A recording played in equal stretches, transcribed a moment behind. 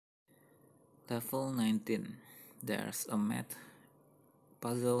Level 19. There's a math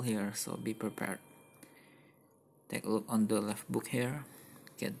puzzle here, so be prepared. Take a look on the left book here.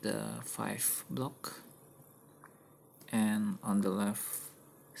 Get the 5 block. And on the left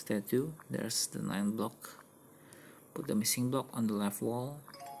statue, there's the 9 block. Put the missing block on the left wall.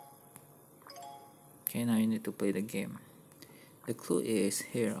 Okay, now you need to play the game. The clue is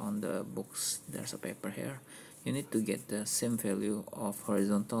here on the books. There's a paper here. You need to get the same value of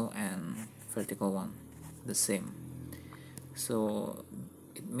horizontal and vertical one, the same. So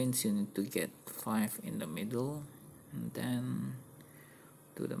it means you need to get 5 in the middle and then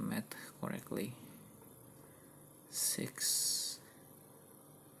do the math correctly. 6,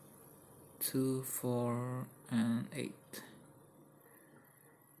 2, 4, and 8.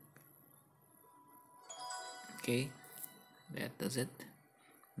 Okay, that does it.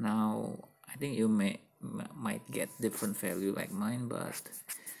 Now I think you might get different value like mine, but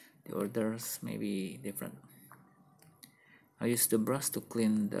the orders may be different. I use the brush to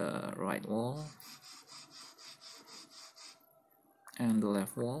clean the right wall and the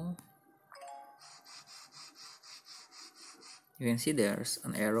left wall. You can see there's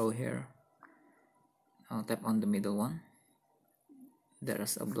an arrow here. I'll tap on the middle one.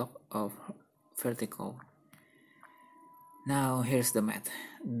 There's a block of vertical. Now here's the math.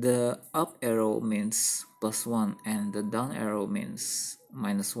 The up arrow means +1 and the down arrow means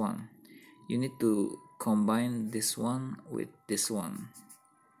 -1. You need to combine this one with this one.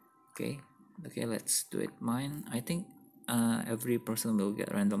 Okay, let's do it. Mine, I think every person will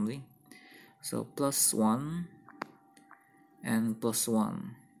get randomly. So +1 and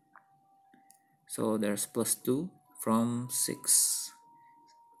 +1. So there's +2 from 6,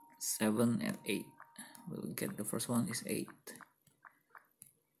 7, and 8. We'll get the first one is 8.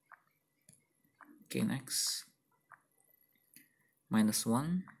 Okay, next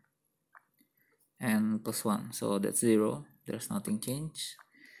 -1 and +1, so that's 0. There's nothing changed.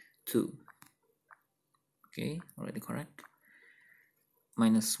 2. Okay, already correct.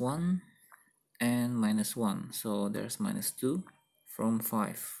 -1 and -1, so there's -2 from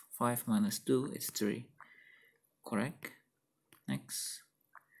 5. 5 minus 2 is 3. Correct. Next,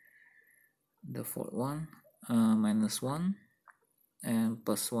 the fourth one, -1 and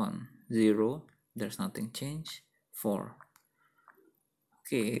 +1, 0. There's nothing changed. 4.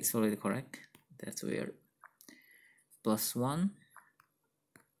 Okay, it's already correct. That's weird. +1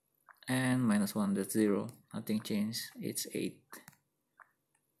 and -1, that's 0. Nothing changed. It's 8.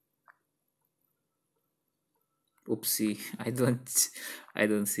 Oopsie, I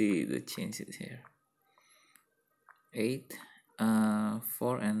don't see the changes here. 8,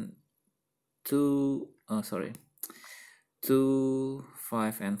 4 and 2. 2,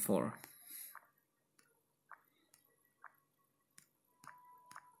 5 and 4.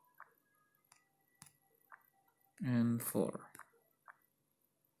 And 4.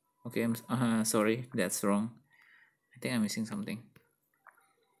 Okay, I'm sorry, that's wrong. I think I'm missing something.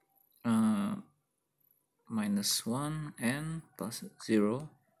 -1 and +0.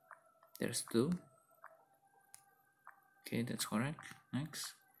 There's 2. Okay, that's correct.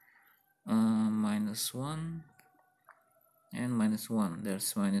 Next, -1 and -1.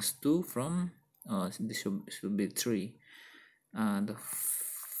 There's -2 from. This should be 3. The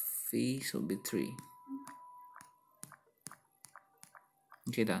fee should be 3.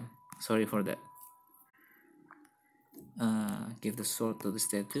 Okay, done. Sorry for that. Give the sword to the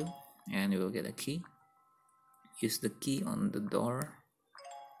statue and you will get a key. Use the key on the door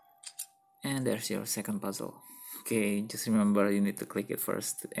and there's your second puzzle. Okay, just remember you need to click it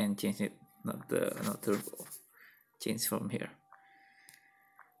first and change it, not to change from here.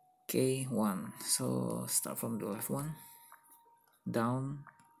 Okay, 1. So start from the left one. Down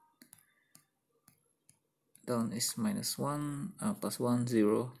is -1, +1,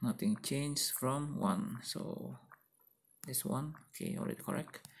 0. Nothing changed from 1. So this one. Okay, already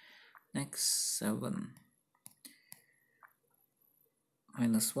correct. Next, 7.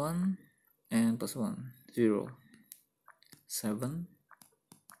 -1 and +1, 0. 7.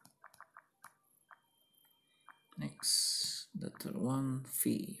 Next, the third one,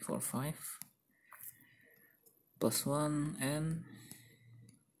 fee for 5. +1 and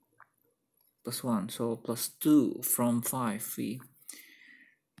 +1, so +2 from 5 fee.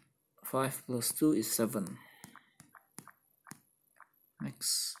 5 plus 2 is 7.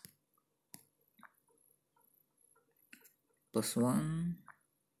 Next, +1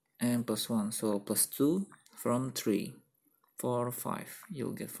 and +1, so +2 from 3. For 5,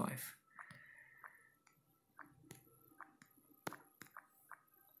 you'll get 5.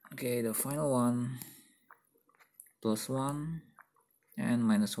 Okay, the final one, +1 and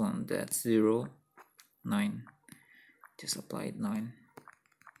minus 1, that's 0, 9. Just apply 9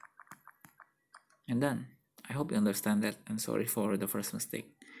 and done. I hope you understand that, and sorry for the first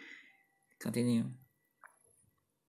mistake. Continue.